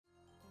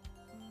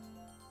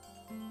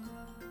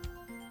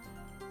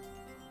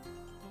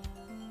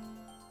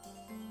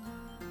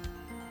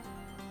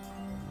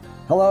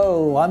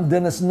Hello, I'm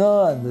Dennis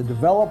Nunn, the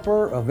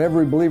developer of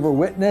Every Believer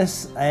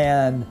Witness,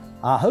 and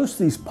I host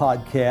these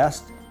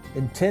podcasts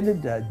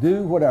intended to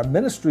do what our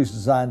ministry is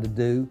designed to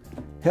do,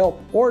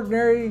 help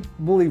ordinary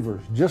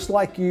believers just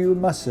like you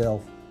and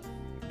myself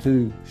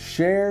to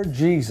share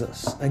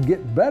Jesus and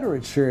get better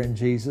at sharing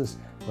Jesus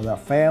with our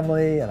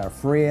family and our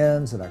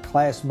friends and our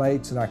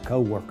classmates and our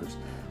co-workers.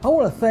 I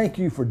want to thank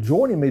you for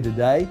joining me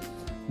today.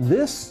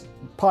 This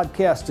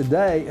podcast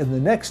today and the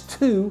next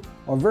two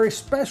are very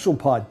special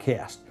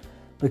podcasts.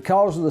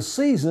 Because of the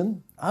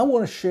season, I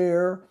want to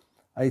share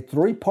a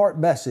three-part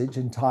message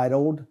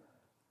entitled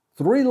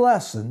 3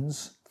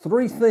 Lessons,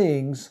 3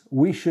 Things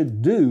We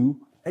Should Do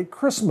at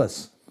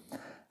Christmas.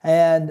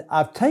 And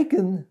I've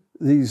taken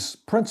these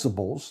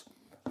principles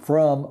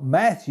from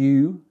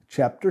Matthew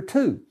chapter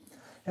 2.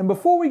 And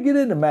before we get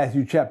into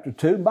Matthew chapter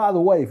 2, by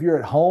the way, if you're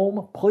at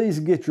home, please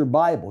get your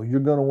Bible.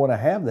 You're going to want to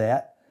have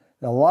that.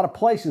 In a lot of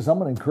places, I'm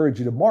going to encourage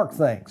you to mark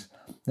things.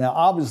 Now,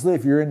 obviously,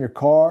 if you're in your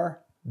car,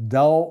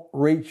 don't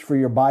reach for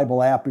your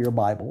Bible app or your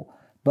Bible.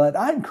 But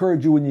I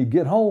encourage you when you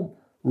get home,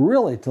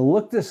 really to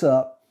look this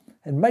up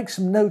and make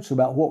some notes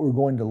about what we're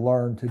going to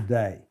learn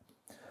today.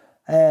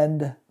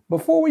 And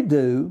before we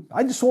do,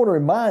 I just want to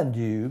remind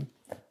you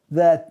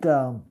that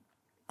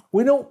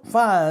we don't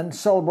find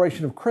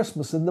celebration of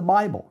Christmas in the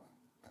Bible.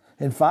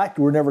 In fact,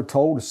 we're never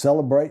told to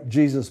celebrate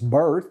Jesus'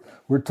 birth.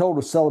 We're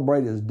told to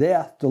celebrate his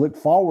death, to look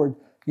forward,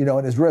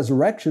 and his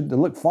resurrection, to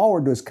look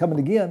forward to his coming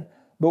again.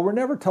 But we're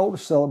never told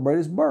to celebrate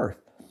his birth.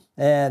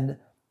 And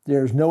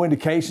there's no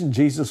indication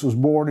Jesus was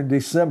born in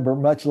December,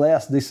 much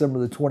less December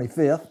the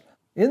 25th.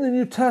 In the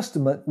New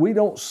Testament, we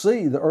don't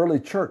see the early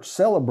church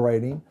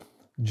celebrating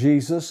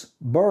Jesus'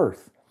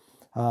 birth.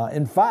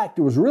 In fact,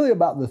 it was really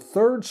about the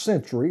 3rd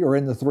century, or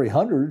in the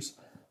 300s,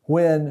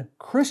 when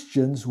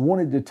Christians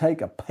wanted to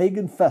take a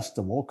pagan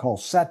festival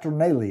called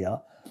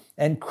Saturnalia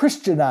and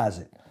Christianize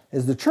it.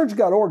 As the church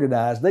got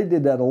organized, they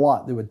did that a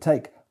lot. They would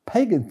take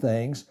pagan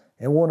things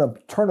and want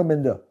to turn them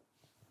into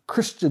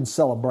Christian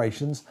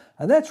celebrations,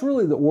 and that's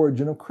really the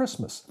origin of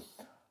Christmas.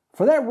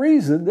 For that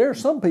reason, there are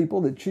some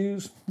people that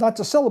choose not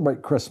to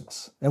celebrate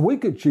Christmas, and we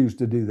could choose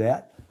to do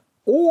that.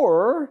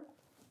 Or,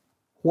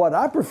 what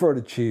I prefer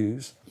to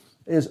choose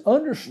is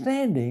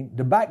understanding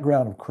the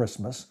background of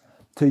Christmas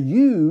to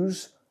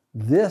use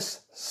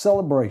this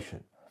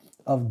celebration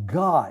of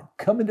God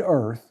coming to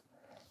earth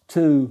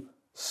to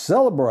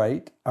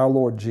celebrate our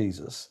Lord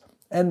Jesus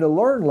and to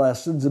learn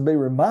lessons and be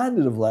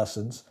reminded of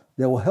lessons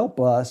that will help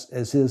us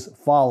as his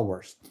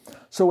followers.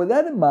 So with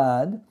that in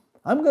mind,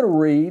 I'm going to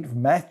read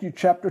Matthew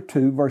chapter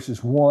 2,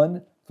 verses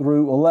 1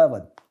 through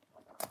 11.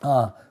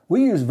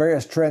 We use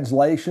various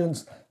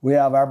translations. We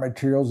have our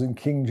materials in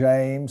King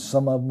James.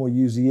 Some of them will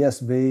use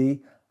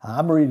ESV.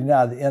 I'm reading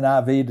out of the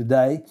NIV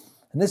today,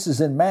 and this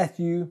is in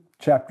Matthew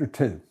chapter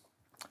 2.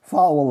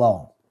 Follow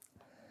along.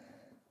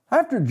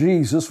 After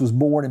Jesus was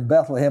born in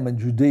Bethlehem in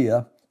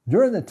Judea,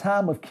 during the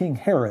time of King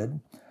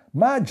Herod,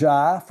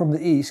 Magi from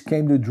the east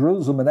came to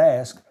Jerusalem and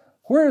asked,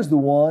 "Where is the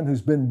one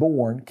who's been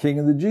born King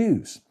of the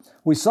Jews?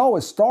 We saw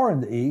his star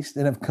in the east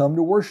and have come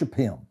to worship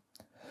him."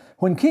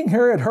 When King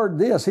Herod heard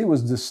this, he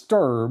was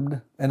disturbed,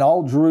 and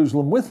all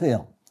Jerusalem with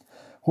him.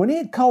 When he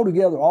had called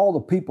together all the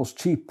people's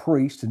chief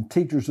priests and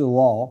teachers of the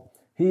law,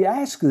 he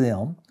asked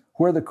them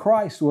where the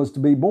Christ was to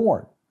be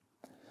born.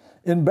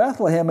 "In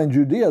Bethlehem in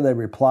Judea," they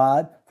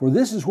replied, "for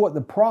this is what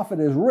the prophet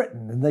has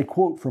written," and they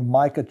quote from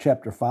Micah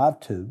chapter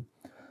 5:2.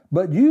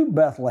 "But you,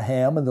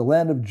 Bethlehem, in the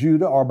land of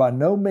Judah, are by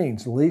no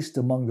means least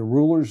among the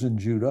rulers in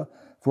Judah,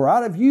 for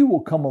out of you will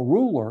come a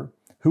ruler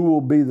who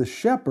will be the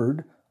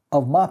shepherd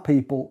of my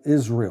people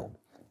Israel."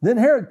 Then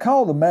Herod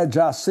called the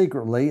Magi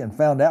secretly and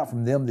found out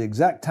from them the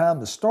exact time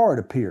the star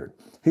had appeared.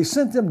 He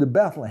sent them to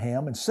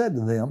Bethlehem and said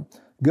to them,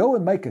 "Go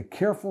and make a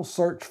careful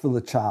search for the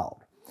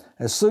child.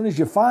 As soon as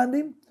you find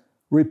him,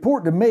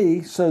 report to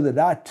me so that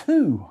I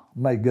too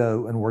may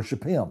go and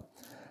worship him."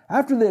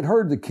 After they had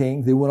heard the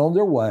king, they went on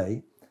their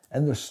way,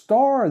 and the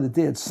star that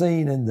they had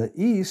seen in the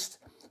east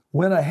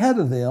went ahead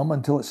of them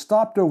until it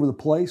stopped over the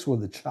place where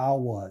the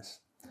child was.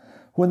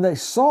 When they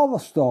saw the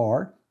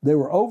star, they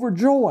were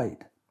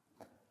overjoyed.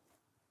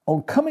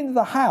 On coming to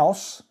the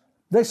house,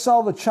 they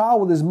saw the child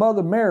with his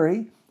mother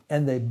Mary,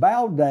 and they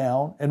bowed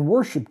down and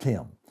worshiped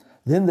him.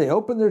 Then they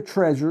opened their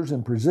treasures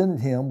and presented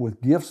him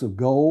with gifts of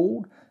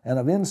gold and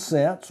of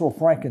incense or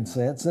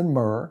frankincense and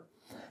myrrh.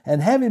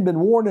 And having been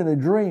warned in a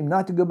dream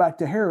not to go back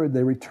to Herod,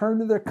 they returned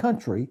to their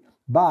country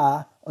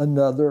by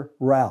another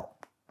route.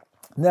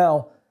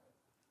 Now,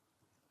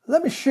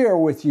 let me share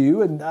with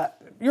you, and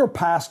your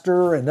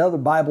pastor and other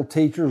Bible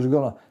teachers are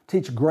going to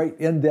teach great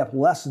in-depth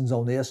lessons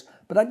on this,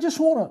 but I just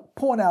want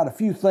to point out a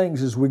few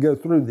things as we go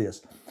through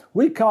this.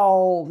 We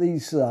call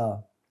these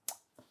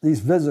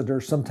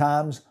visitors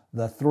sometimes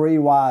the 3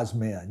 wise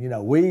men.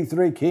 We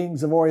 3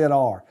 kings of Orient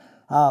are.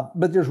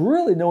 But there's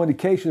really no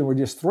indication we're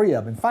just 3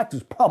 of them. In fact,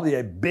 it's probably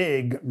a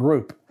big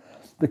group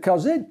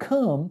because they'd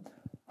come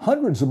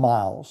hundreds of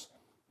miles,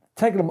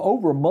 taking them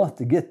over a month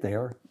to get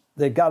there.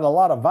 They got a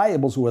lot of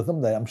valuables with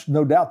them.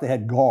 No doubt they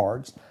had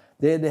guards.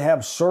 They had to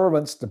have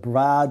servants to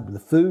provide the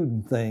food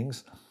and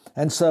things.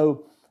 And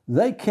so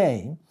they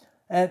came,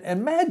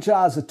 and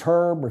Magi as a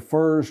term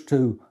refers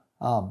to,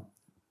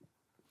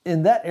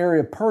 in that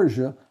area of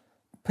Persia,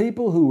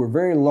 people who were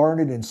very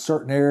learned in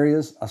certain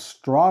areas.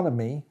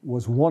 Astronomy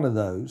was one of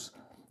those.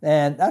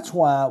 And that's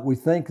why we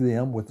think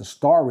them with the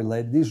star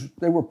related.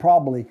 They were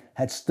probably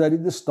had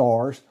studied the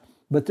stars,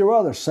 but there were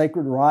other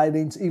sacred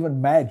writings,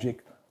 even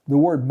magic. The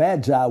word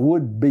magi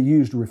would be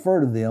used to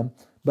refer to them.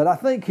 But I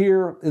think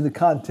here in the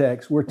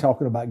context, we're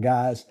talking about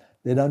guys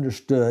that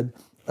understood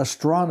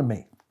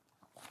astronomy.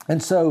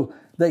 And so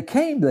they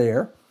came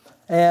there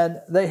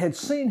and they had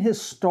seen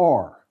his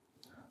star.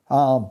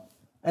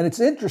 And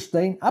it's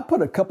interesting, I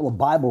put a couple of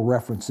Bible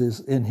references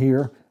in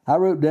here. I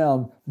wrote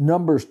down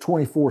Numbers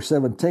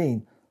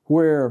 24:17,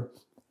 where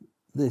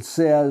it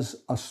says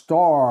a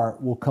star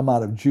will come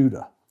out of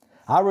Judah.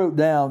 I wrote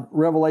down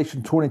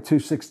Revelation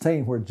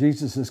 22:16, where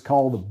Jesus is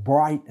called the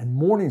bright and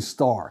morning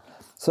star.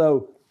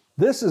 So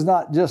this is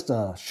not just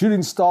a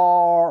shooting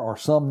star or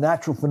some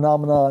natural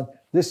phenomenon.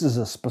 This is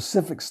a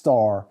specific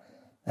star,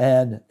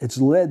 and it's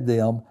led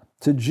them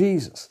to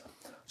Jesus.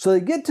 So they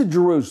get to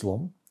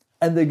Jerusalem,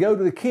 and they go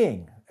to the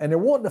king, and they're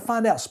wanting to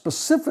find out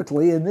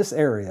specifically in this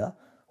area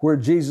where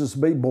Jesus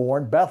will be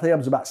born.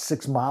 Bethlehem's about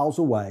 6 miles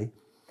away.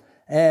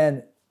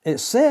 And it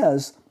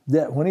says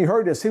that when he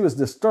heard this, he was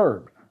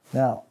disturbed.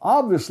 Now,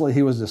 obviously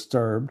he was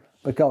disturbed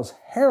because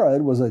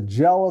Herod was a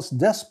jealous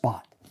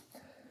despot.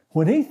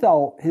 When he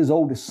thought his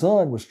oldest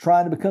son was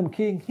trying to become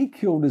king, he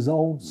killed his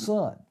own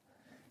son.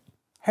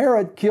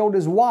 Herod killed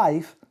his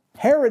wife.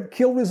 Herod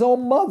killed his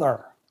own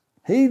mother.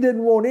 He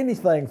didn't want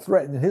anything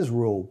threatening his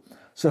rule.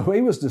 So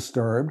he was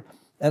disturbed,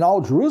 and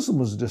all Jerusalem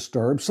was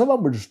disturbed. Some of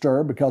them were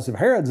disturbed because if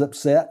Herod's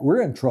upset,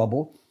 we're in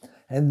trouble.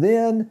 And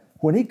then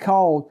when he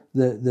called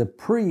the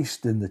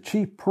priest and the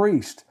chief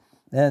priest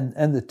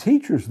and the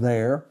teachers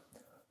there,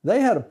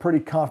 they had a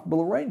pretty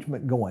comfortable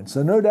arrangement going.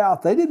 So no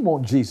doubt they didn't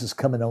want Jesus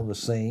coming on the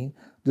scene,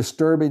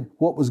 disturbing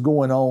what was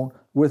going on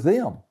with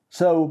them.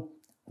 So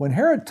when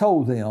Herod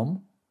told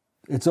them,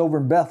 it's over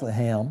in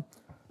Bethlehem,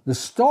 the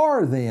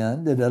star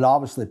then, that had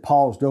obviously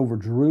paused over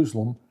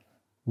Jerusalem,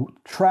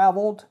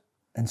 traveled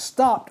and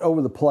stopped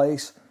over the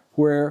place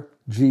where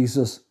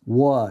Jesus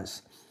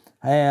was.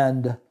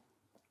 And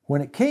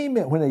when they came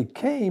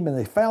and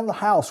they found the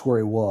house where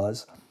he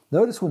was,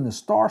 notice when the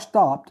star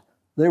stopped,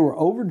 they were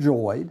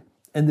overjoyed,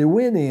 and they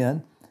went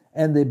in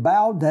and they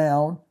bowed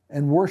down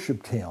and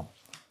worshiped him.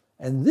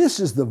 And this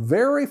is the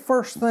very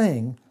first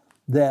thing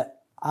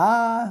that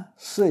I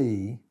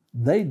see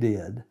they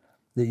did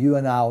that you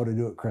and I ought to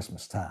do at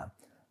Christmas time.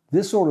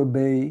 This ought to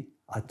be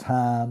a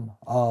time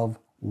of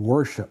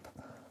worship.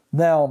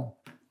 Now,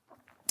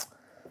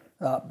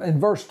 in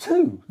verse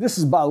 2, this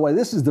is, by the way,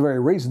 this is the very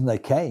reason they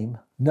came.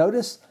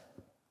 Notice,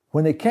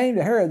 when they came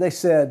to Herod, they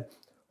said,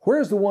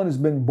 "Where's the one who's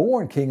been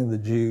born King of the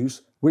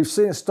Jews? We've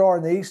seen a star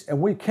in the east,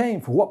 and we came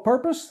for what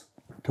purpose?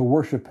 To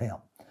worship him."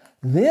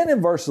 Then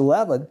in verse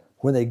 11,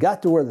 when they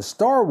got to where the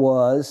star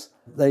was,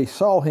 they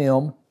saw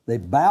him, they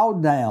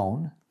bowed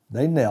down,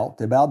 they knelt,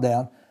 they bowed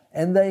down,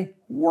 and they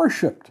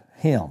worshiped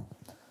him.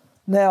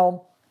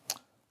 Now,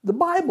 the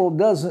Bible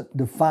doesn't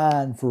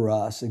define for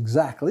us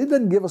exactly, it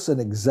doesn't give us an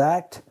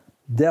exact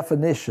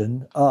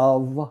definition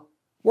of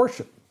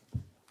worship.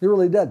 It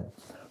really doesn't.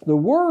 The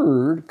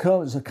word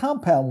comes, a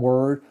compound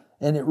word,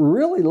 and it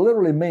really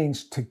literally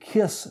means to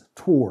kiss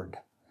toward.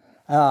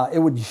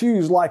 It would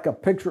use like a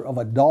picture of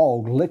a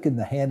dog licking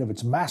the hand of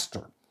its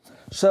master.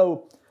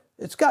 So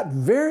it's got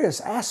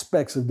various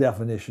aspects of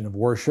definition of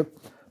worship,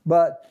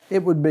 but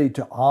it would be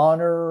to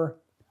honor,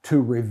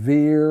 to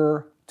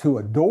revere, to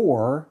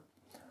adore,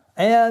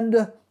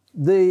 and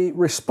the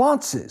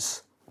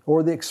responses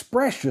or the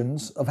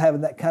expressions of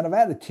having that kind of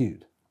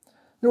attitude.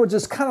 In other words,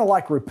 it's kind of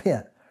like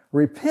repent.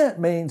 Repent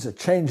means a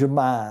change of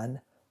mind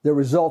that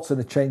results in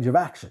a change of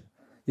action.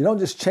 You don't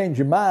just change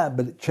your mind,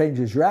 but it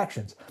changes your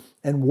actions.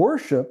 And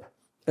worship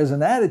is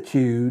an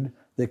attitude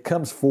that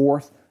comes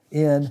forth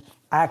in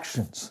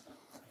actions.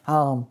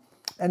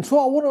 And so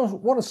I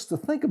want us to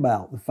think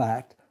about the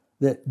fact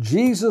that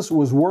Jesus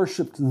was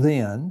worshiped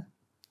then.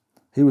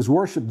 He was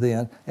worshiped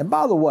then. And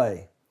by the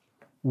way,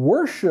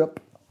 worship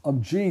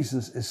of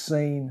Jesus is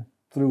seen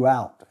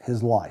throughout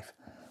his life.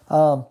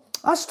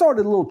 I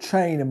started a little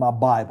chain in my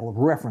Bible of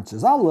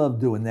references. I love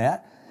doing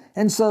that.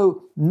 And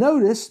so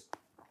notice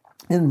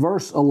in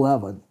verse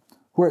 11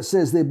 where it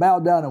says they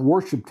bowed down and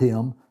worshiped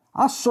him.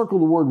 I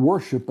circled the word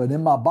worship, and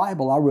in my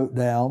Bible I wrote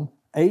down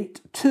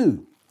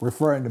 8:2,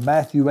 referring to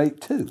Matthew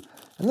 8:2.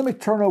 And let me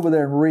turn over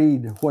there and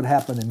read what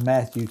happened in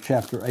Matthew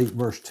chapter 8,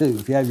 verse 2.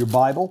 If you have your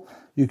Bible,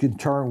 you can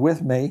turn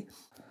with me.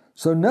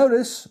 So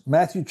notice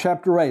Matthew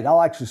chapter 8.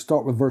 I'll actually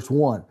start with verse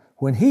 1.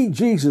 When he,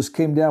 Jesus,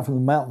 came down from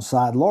the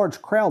mountainside,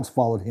 large crowds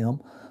followed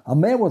him. A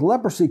man with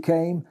leprosy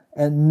came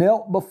and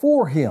knelt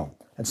before him.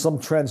 And some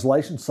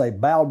translations say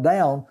bowed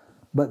down,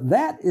 but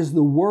that is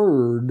the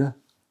word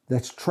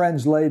that's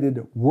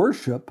translated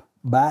worship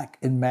back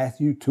in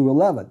Matthew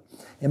 2:11.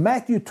 In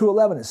Matthew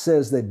 2:11 it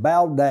says they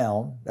bowed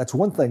down, that's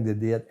one thing they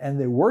did, and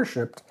they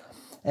worshiped.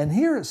 And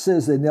here it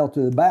says they knelt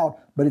to the bow,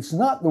 but it's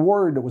not the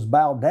word that was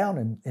bowed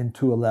down in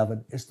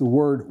 2:11. It's the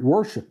word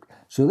worshiped.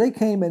 So they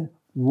came and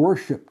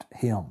worshiped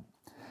him.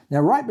 Now,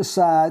 right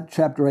beside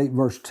chapter 8,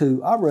 verse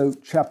 2, I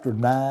wrote chapter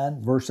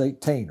 9, verse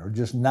 18, or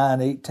just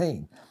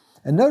 9:18.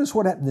 And notice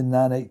what happened in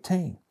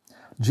 9:18.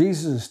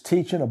 Jesus is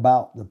teaching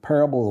about the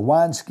parable of the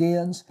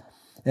wineskins,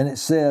 and it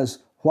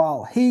says,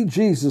 while he,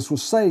 Jesus,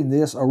 was saying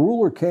this, a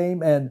ruler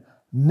came and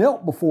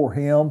knelt before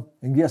him,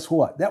 and guess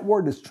what? That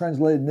word that's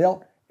translated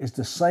knelt is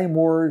the same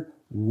word,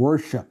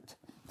 worshiped.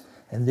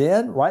 And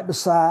then, right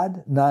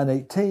beside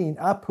 9:18,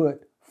 I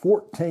put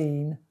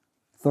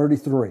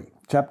 14:33.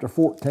 Chapter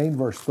 14,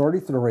 verse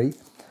 33,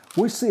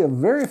 we see a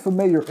very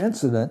familiar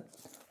incident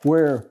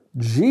where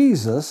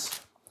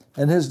Jesus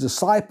and his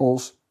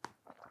disciples,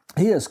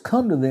 he has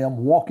come to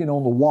them walking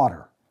on the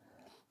water.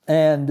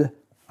 And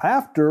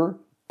after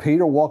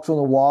Peter walks on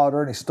the water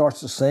and he starts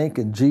to sink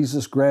and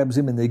Jesus grabs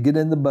him and they get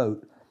in the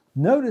boat,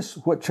 notice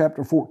what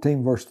chapter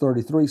 14, verse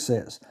 33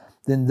 says.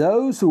 Then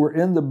those who were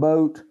in the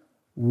boat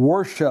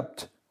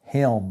worshiped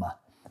him.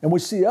 And we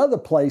see other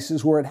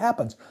places where it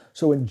happens.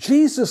 So in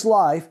Jesus'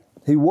 life,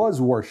 he was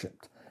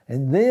worshiped.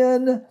 And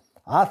then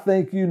I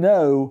think you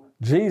know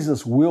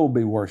Jesus will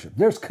be worshiped.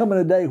 There's coming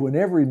a day when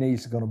every knee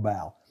is going to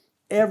bow.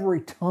 Every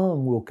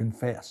tongue will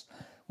confess.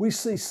 We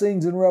see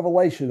scenes in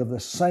Revelation of the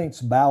saints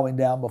bowing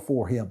down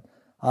before him.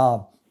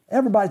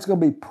 Everybody's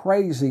going to be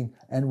praising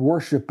and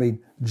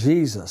worshiping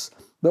Jesus.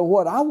 But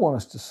what I want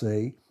us to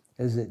see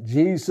is that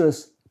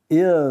Jesus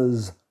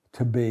is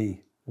to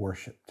be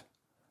worshiped.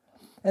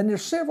 And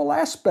there's several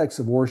aspects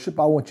of worship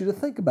I want you to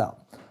think about.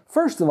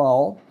 First of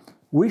all,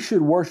 we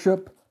should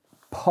worship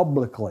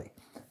publicly.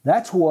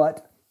 That's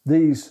what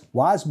these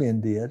wise men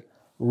did.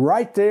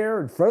 Right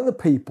there in front of the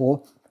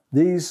people,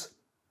 these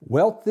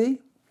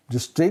wealthy,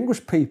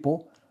 distinguished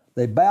people,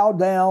 they bowed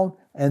down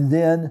and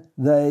then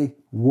they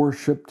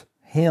worshiped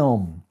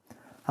him.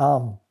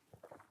 And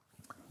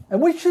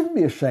we shouldn't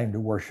be ashamed to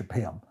worship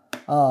him.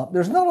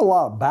 There's not a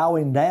lot of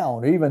bowing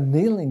down, even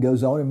kneeling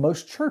goes on in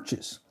most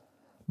churches.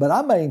 But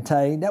I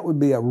maintain that would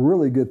be a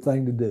really good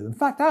thing to do. In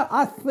fact,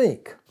 I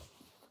think,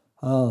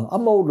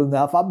 I'm old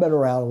enough, I've been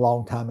around a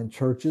long time in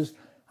churches.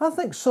 I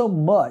think so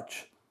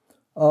much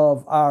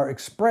of our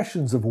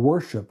expressions of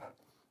worship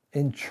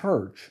in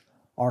church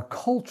are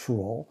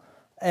cultural,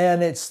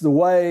 and it's the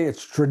way,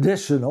 it's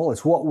traditional,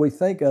 it's what we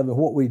think of and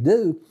what we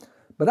do.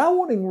 But I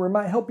want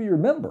to help you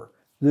remember,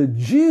 the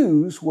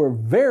Jews were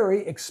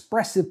very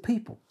expressive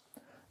people.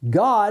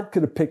 God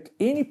could have picked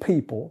any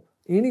people,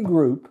 any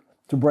group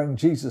to bring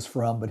Jesus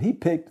from, but he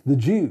picked the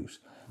Jews.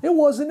 It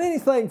wasn't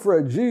anything for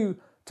a Jew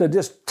to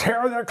just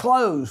tear their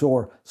clothes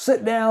or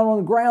sit down on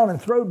the ground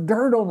and throw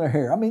dirt on their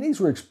hair. I mean,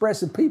 these were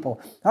expressive people.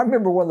 I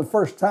remember one of the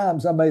first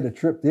times I made a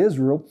trip to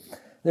Israel,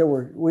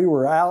 we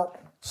were out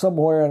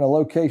somewhere in a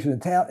location in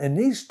town, and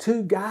these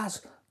two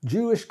guys,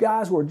 Jewish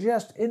guys, were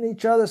just in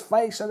each other's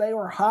face, and they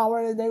were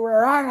hollering, and they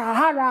were,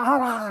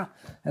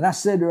 and I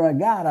said to a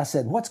guy, I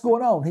said, what's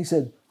going on? He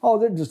said, oh,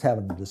 they're just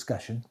having a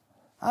discussion.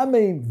 I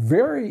mean,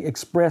 very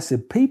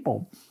expressive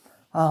people.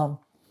 And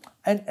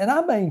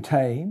I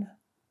maintain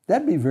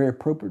that'd be very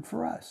appropriate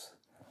for us.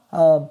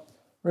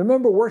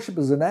 Remember, worship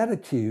is an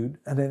attitude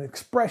and an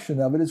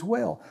expression of it as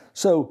well.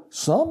 So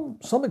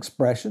some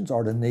expressions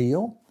are to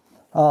kneel.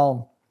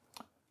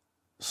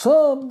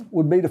 Some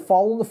would be to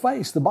fall on the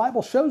face. The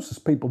Bible shows us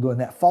people doing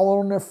that,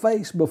 falling on their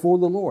face before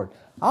the Lord.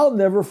 I'll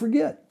never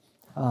forget.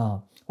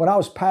 When I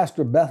was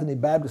pastor of Bethany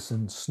Baptist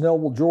in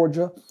Snellville,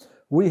 Georgia,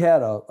 we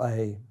had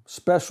a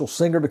special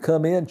singer to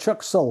come in,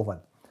 Chuck Sullivan.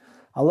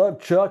 I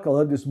loved Chuck. I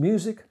loved his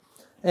music.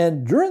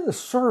 And during the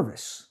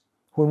service,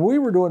 when we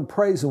were doing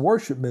praise and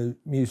worship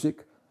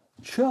music,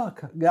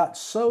 Chuck got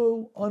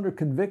so under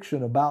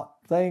conviction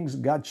about things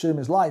God showed him in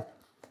his life,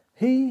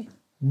 he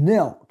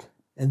knelt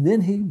and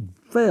then he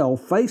fell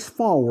face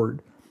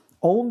forward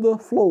on the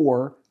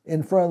floor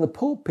in front of the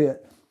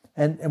pulpit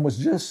and was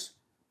just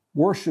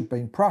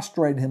worshiping,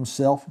 prostrating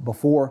himself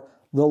before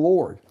the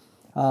Lord.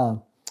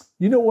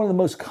 You know one of the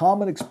most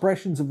common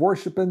expressions of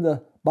worship in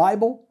the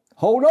Bible?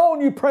 Hold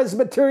on, you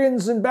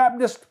Presbyterians and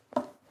Baptists.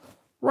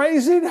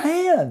 Raising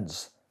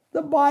hands.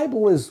 The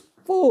Bible is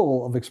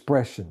full of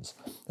expressions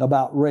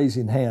about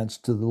raising hands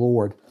to the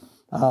Lord.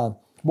 But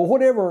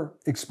whatever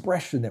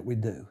expression that we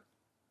do,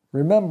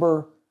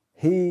 remember,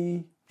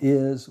 he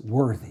is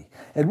worthy.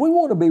 And we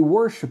want to be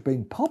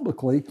worshiping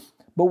publicly,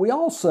 but we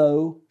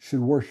also should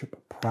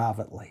worship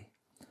privately.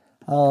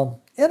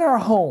 In our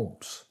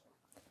homes,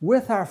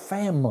 with our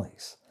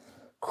families.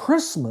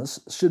 Christmas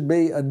should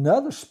be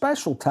another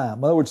special time.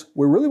 In other words,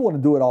 we really want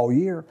to do it all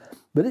year,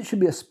 but it should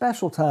be a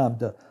special time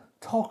to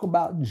talk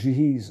about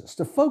Jesus,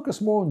 to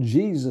focus more on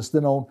Jesus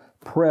than on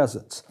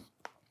presents.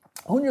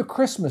 On your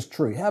Christmas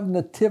tree, have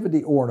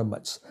nativity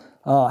ornaments,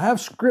 have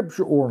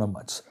scripture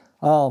ornaments.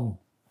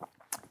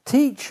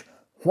 Teach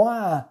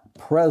why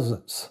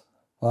presents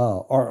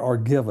are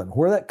given,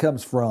 where that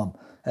comes from,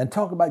 and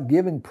talk about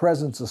giving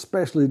presents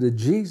especially to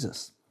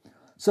Jesus.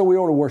 So we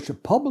ought to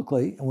worship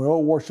publicly and we ought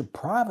to worship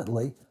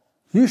privately.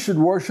 You should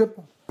worship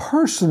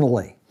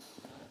personally.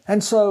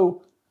 And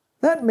so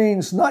That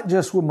means not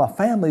just with my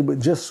family, but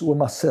just with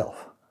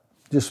myself.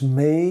 Just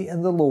me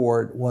and the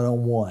Lord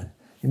one-on-one.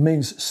 It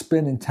means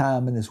spending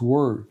time in His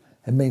Word.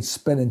 It means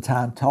spending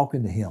time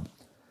talking to Him.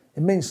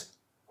 It means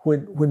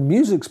when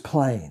music's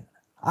playing,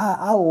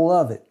 I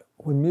love it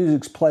when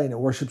music's playing, it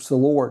worships the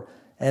Lord.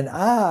 And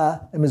I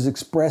am as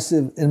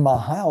expressive in my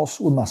house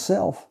with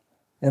myself,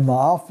 in my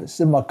office,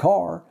 in my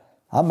car.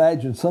 I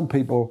imagine some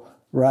people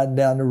riding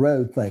down the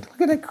road think,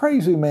 look at that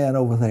crazy man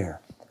over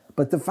there.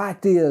 But the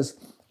fact is,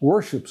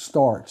 worship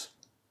starts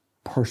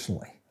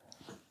personally.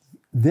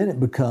 Then it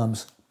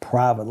becomes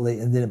privately,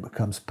 and then it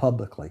becomes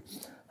publicly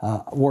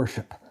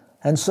worship.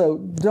 And so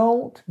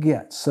don't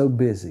get so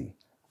busy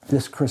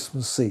this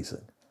Christmas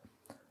season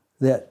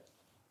that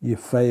you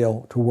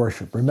fail to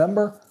worship.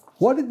 Remember,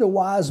 what did the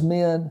wise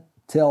men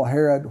tell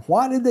Herod?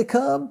 Why did they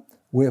come?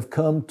 We have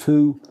come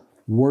to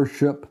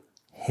worship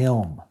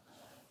Him.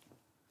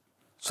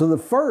 So the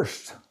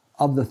first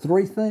of the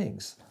three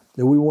things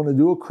that we want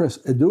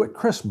to do at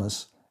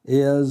Christmas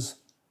is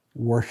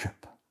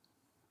worship.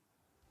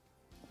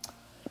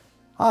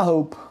 I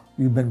hope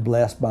you've been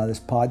blessed by this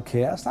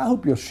podcast. I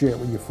hope you'll share it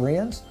with your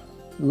friends.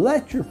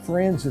 Let your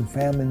friends and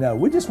family know.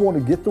 We just want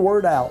to get the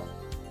word out,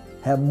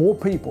 have more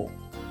people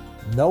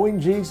knowing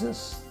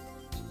Jesus,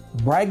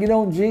 bragging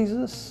on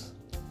Jesus,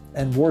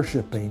 and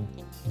worshiping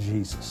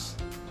Jesus.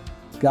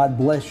 God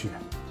bless you.